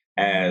weight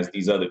as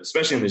these other,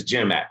 especially in this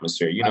gym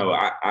atmosphere.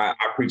 I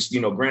preach,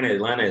 granted,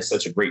 Atlanta is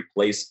such a great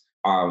place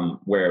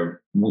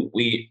where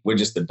we're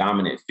just the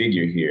dominant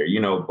figure here,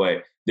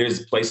 but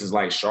there's places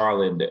like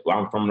Charlotte,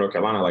 I'm from North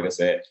Carolina, like I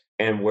said,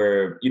 and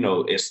where,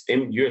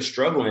 you're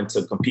struggling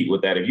to compete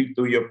with that. If you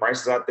threw your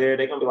prices out there,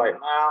 they're going to be like,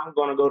 nah, I'm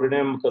going to go to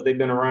them because they've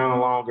been around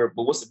longer.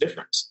 But what's the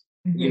difference?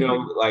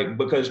 Mm-hmm.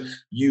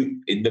 Because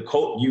you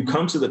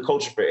come to the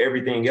culture for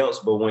everything else.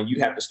 But when you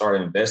have to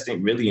start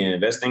really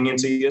investing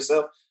into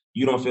yourself,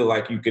 you don't feel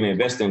like you can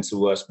invest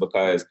into us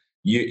because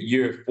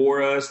you're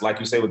for us. Like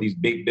you say, with these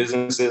big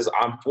businesses,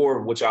 I'm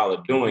for what y'all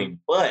are doing,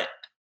 but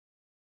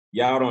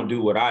y'all don't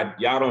do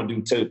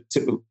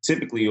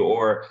typically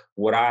or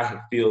what I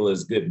feel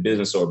is good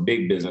business or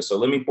big business. So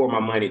let me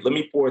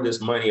pour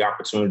this money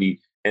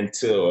opportunity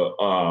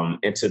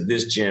into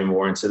this gym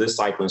or into this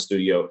cycling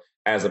studio,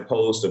 as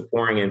opposed to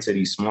pouring into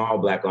these small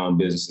Black-owned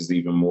businesses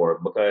even more,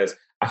 because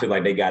I feel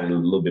like they got it a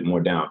little bit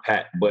more down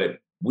pat. But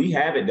we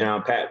have it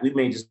down pat. We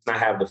may just not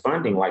have the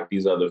funding like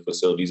these other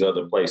facilities,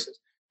 other places.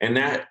 And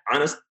that,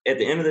 at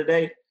the end of the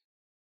day,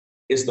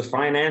 it's the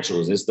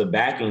financials, it's the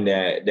backing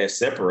that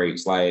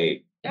separates.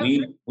 Like,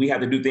 we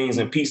have to do things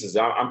in pieces.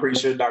 I'm pretty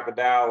sure, Dr.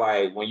 Dow,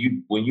 like when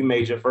you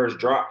made your first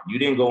drop, you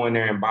didn't go in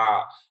there and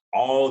buy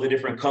all the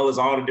different colors,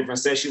 all the different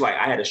sets. You like,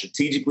 I had to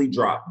strategically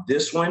drop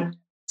this one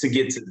to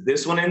get to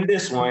this one and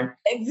this one.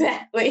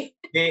 Exactly.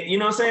 And, you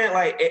know what I'm saying?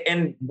 Like,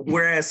 and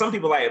whereas some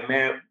people like,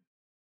 man,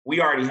 we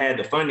already had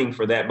the funding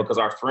for that because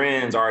our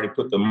friends already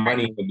put the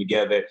money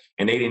together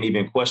and they didn't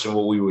even question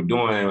what we were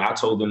doing. I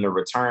told them to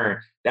return.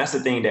 That's the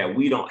thing that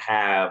we don't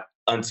have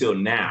until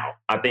now.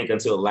 I think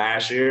until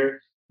last year,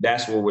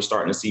 that's where we're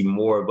starting to see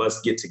more of us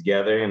get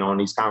together and on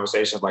these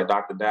conversations like,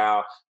 Dr.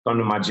 Dow, come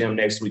to my gym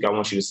next week. I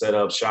want you to set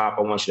up shop.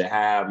 I want you to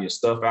have your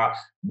stuff out.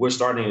 We're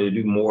starting to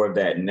do more of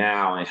that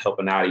now and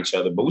helping out each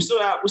other. But we still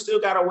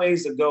got a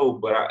ways to go.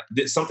 But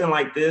something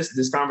like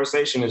this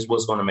conversation is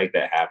what's going to make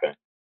that happen.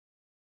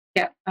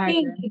 Yeah, I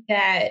think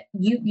that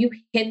you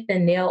hit the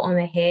nail on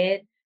the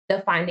head, the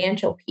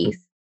financial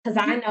piece. Because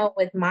I know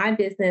with my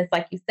business,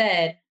 like you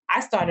said, I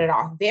started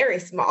off very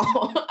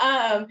small.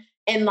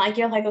 And like,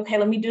 you're like, okay,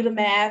 let me do the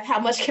math. How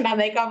much can I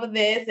make off of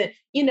this? And,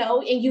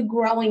 and you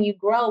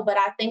grow. But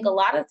I think a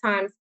lot of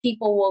times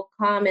people will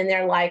come and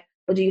they're like,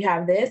 well, do you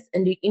have this?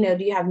 And do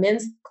you have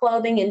men's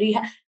clothing? And do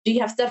you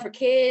have stuff for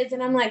kids?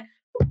 And I'm like,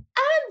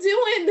 I'm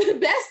doing the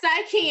best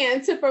I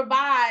can to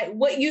provide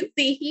what you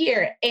see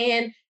here.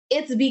 And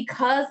it's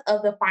because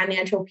of the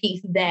financial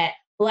piece that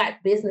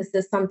Black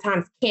businesses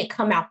sometimes can't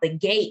come out the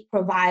gate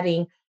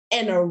providing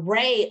an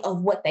array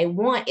of what they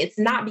want. It's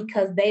not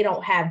because they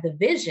don't have the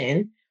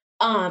vision.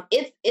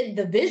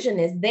 The vision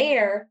is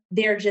there.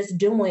 They're just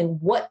doing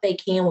what they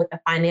can with the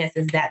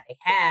finances that they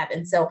have.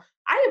 And so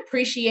I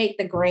appreciate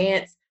the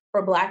grants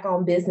for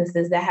Black-owned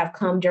businesses that have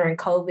come during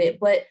COVID.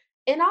 But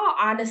in all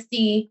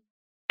honesty,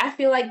 I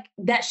feel like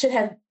that should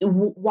have,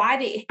 why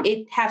did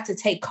it have to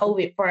take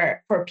COVID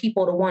for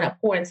people to want to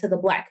pour into the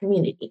Black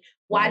community?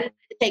 Why did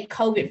it take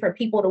COVID for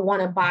people to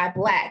want to buy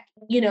Black?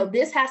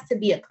 This has to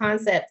be a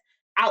concept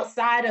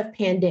outside of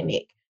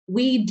pandemic.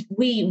 We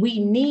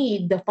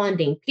need the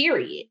funding,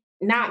 period.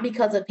 Not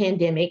because of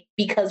pandemic,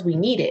 because we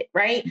need it,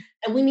 right?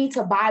 And we need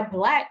to buy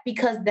Black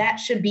because that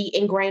should be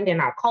ingrained in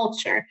our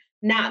culture,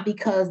 not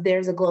because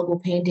there's a global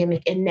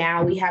pandemic and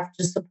now we have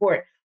to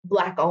support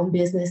Black-owned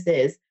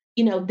businesses.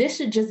 This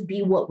should just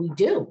be what we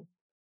do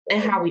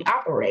and how we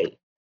operate.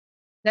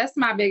 That's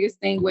my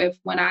biggest thing with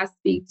when I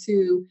speak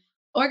to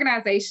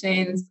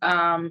organizations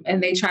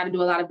and they try to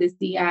do a lot of this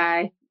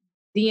DNI,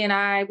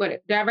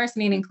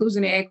 diversity and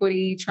inclusion and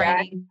equity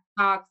training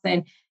talks,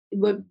 and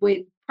with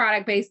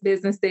product-based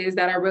businesses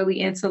that are really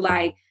into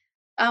like,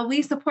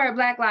 we support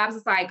Black lives.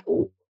 It's like,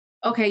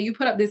 okay, you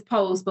put up this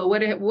post, but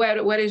what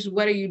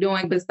are you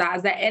doing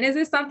besides that? And is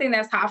this something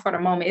that's hot for the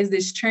moment? Is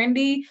this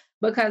trendy?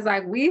 Because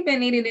like we've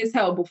been needing this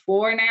help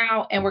before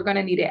now, and we're going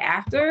to need it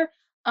after.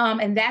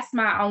 And that's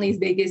my only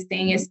biggest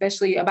thing,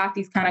 especially about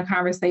these kind of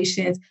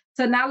conversations,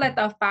 to not let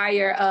the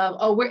fire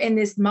of, we're in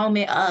this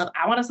moment of,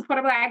 I want to support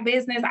a Black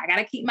business. I got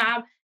to keep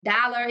my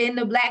dollar in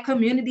the Black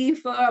community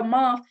for a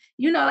month.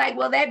 Like,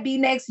 will that be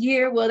next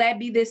year? Will that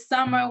be this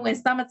summer when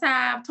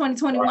summertime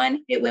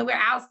 2021 hit, when we're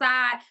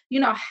outside?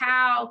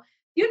 How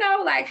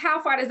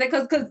far does that,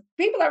 because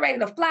people are ready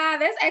to fly.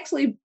 There's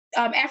actually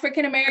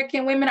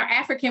African-American women or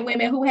African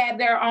women who have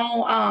their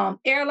own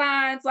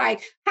airlines.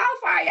 Like, how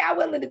far are y'all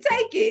willing to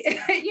take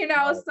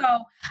it? So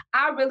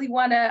I really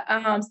want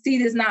to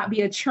see this not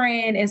be a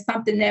trend and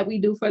something that we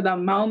do for the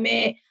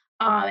moment.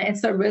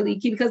 And to really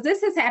keep, because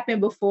this has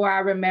happened before. I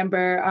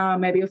remember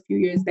maybe a few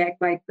years back,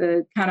 like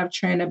the kind of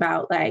trend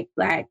about like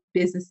Black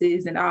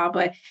businesses and all,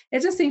 but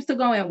it just seems to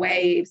go in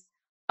waves.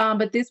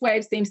 But this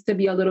wave seems to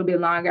be a little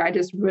bit longer. I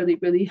just really,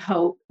 really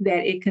hope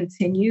that it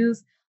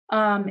continues.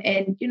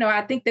 And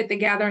I think that the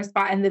Gathering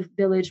Spot and the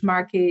Village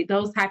Market,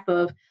 those type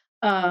of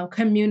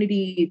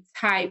community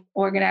type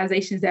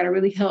organizations that are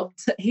really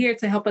here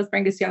to help us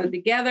bring this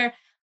together,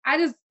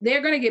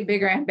 they're going to get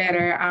bigger and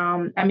better.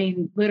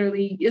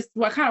 Literally, it's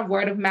what kind of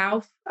word of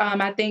mouth,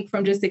 I think,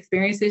 from just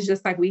experiences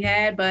just like we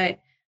had, but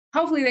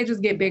hopefully they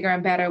just get bigger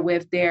and better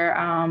with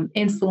their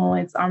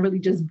influence on really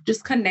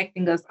just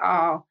connecting us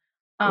all,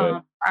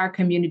 our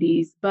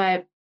communities.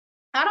 But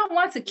I don't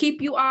want to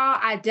keep you all.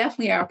 I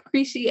definitely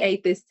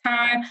appreciate this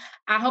time.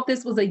 I hope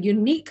this was a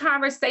unique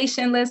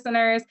conversation,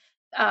 listeners.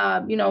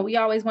 We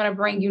always want to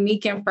bring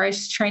unique and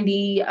fresh,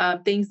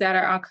 trendy things that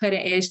are on cutting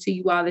edge to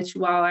you all that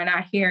you all are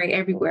not hearing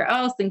everywhere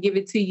else, and give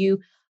it to you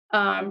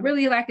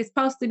really like it's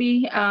supposed to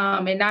be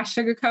and not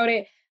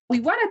sugarcoated. We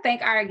want to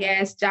thank our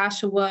guests,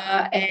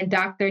 Joshua and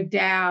Dr.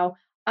 Dow.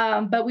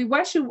 But we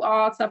want you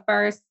all to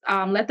first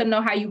let them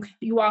know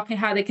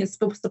how they can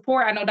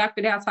support. I know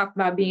Dr. Dow talked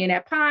about being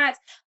at Ponce.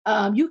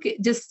 You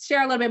could just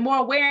share a little bit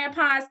more where in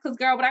Ponce, because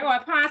girl, when I go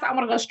at Ponce, I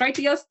want to go straight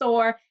to your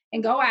store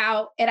and go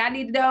out. And I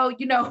need to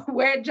know,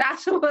 where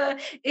Joshua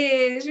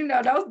is.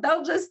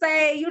 Don't just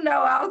say,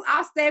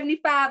 I'll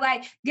 75.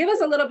 Like, give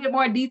us a little bit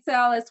more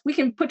detail as we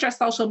can put your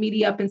social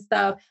media up and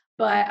stuff.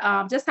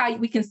 But just how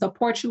we can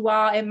support you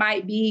all. It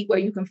might be where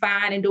you can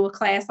find and do a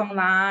class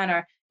online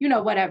or,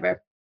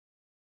 whatever.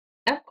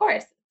 Of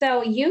course.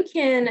 So you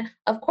can,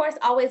 of course,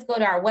 always go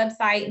to our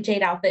website,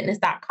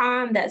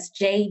 jadowfitness.com. That's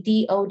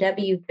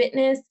JDOW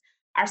Fitness.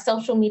 Our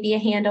social media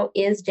handle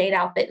is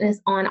JDOW Fitness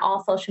on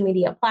all social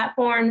media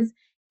platforms.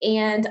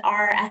 And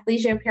our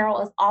athleisure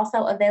apparel is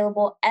also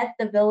available at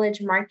the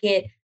Village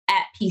Market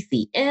at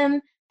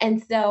PCM.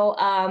 And so,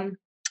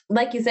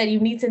 like you said, you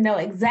need to know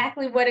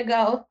exactly where to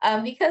go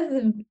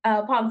because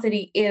Palm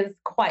City is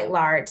quite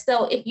large.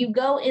 So if you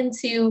go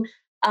into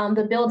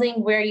the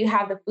building where you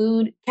have the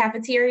food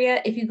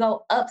cafeteria, if you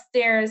go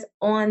upstairs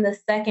on the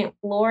second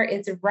floor,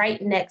 it's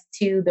right next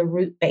to the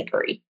Root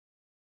Bakery.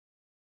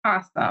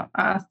 Awesome.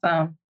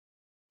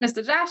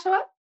 Mr.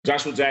 Joshua?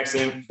 Joshua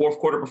Jackson, Fourth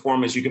Quarter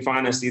Performance. You can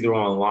find us either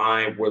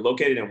online. We're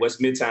located in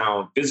West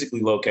Midtown.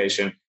 Physically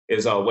location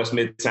is West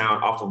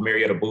Midtown off of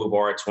Marietta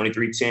Boulevard,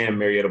 2310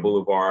 Marietta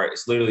Boulevard.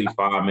 It's literally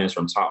 5 minutes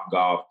from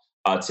Topgolf,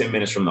 10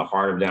 minutes from the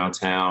heart of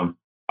downtown.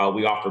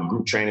 We offer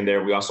group training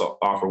there. We also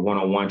offer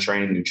one-on-one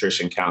training,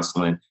 nutrition,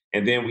 counseling.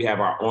 And then we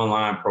have our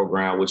online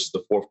program, which is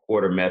the Fourth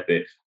Quarter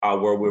Method,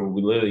 where we're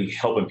literally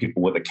helping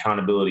people with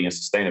accountability and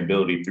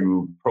sustainability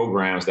through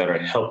programs that are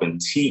helping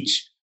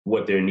teach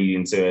what they're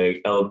needing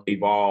to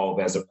evolve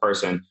as a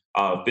person,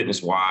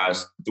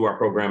 fitness-wise, through our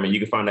program. And you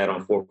can find that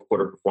on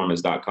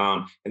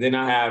fourthquarterperformance.com. And then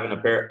I have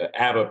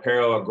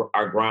apparel,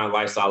 our Grind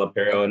Lifestyle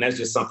apparel, and that's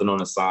just something on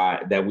the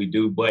side that we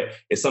do. But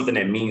it's something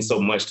that means so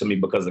much to me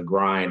because the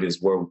grind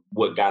is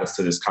what got us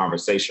to this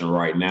conversation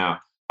right now.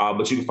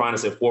 But you can find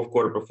us at Fourth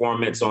Quarter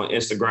Performance on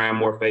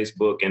Instagram or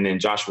Facebook, and then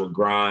Joshua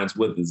Grinds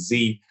with the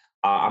Z.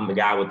 I'm the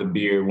guy with the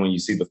beard when you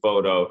see the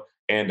photo.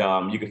 And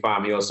you can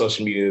find me on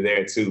social media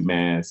there too,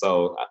 man.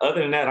 So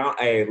other than that,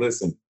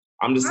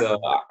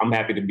 I'm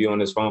happy to be on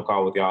this phone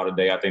call with y'all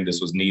today. I think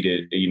this was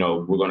needed.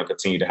 We're going to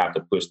continue to have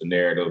to push the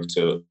narrative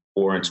to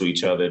pour into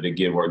each other, to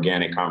give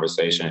organic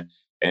conversation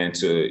and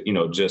to,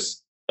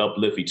 just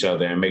uplift each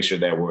other and make sure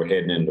that we're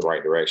heading in the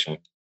right direction.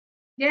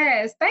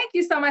 Yes, thank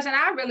you so much. And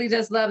I really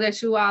just love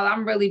that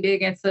I'm really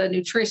big into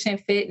nutrition,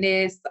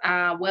 fitness,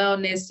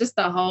 wellness, just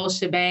the whole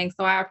shebang.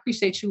 So I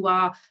appreciate you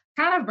all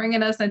kind of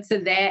bringing us into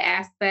that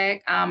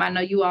aspect. I know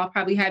you all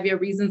probably have your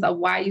reasons of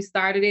why you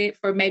started it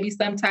for maybe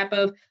some type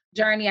of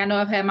journey. I know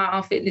I've had my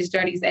own fitness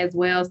journeys as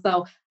well.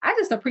 So I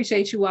just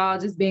appreciate you all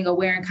just being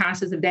aware and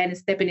conscious of that and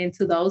stepping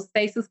into those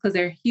spaces because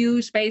they're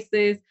huge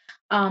spaces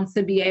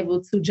to be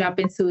able to jump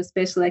into,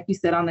 especially like you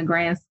said, on the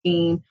grand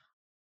scheme.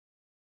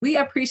 We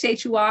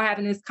appreciate you all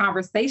having this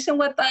conversation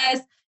with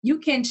us. You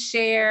can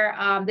share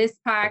this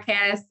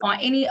podcast on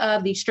any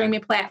of the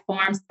streaming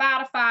platforms,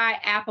 Spotify,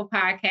 Apple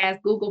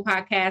Podcasts, Google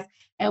Podcasts,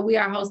 and we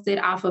are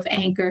hosted off of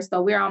Anchor.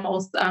 So we're on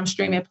most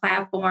streaming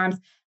platforms.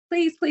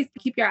 Please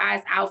keep your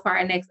eyes out for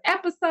our next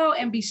episode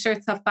and be sure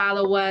to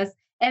follow us.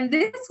 And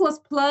this was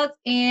Plugged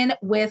In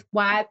with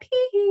YP.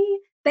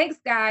 Thanks,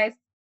 guys.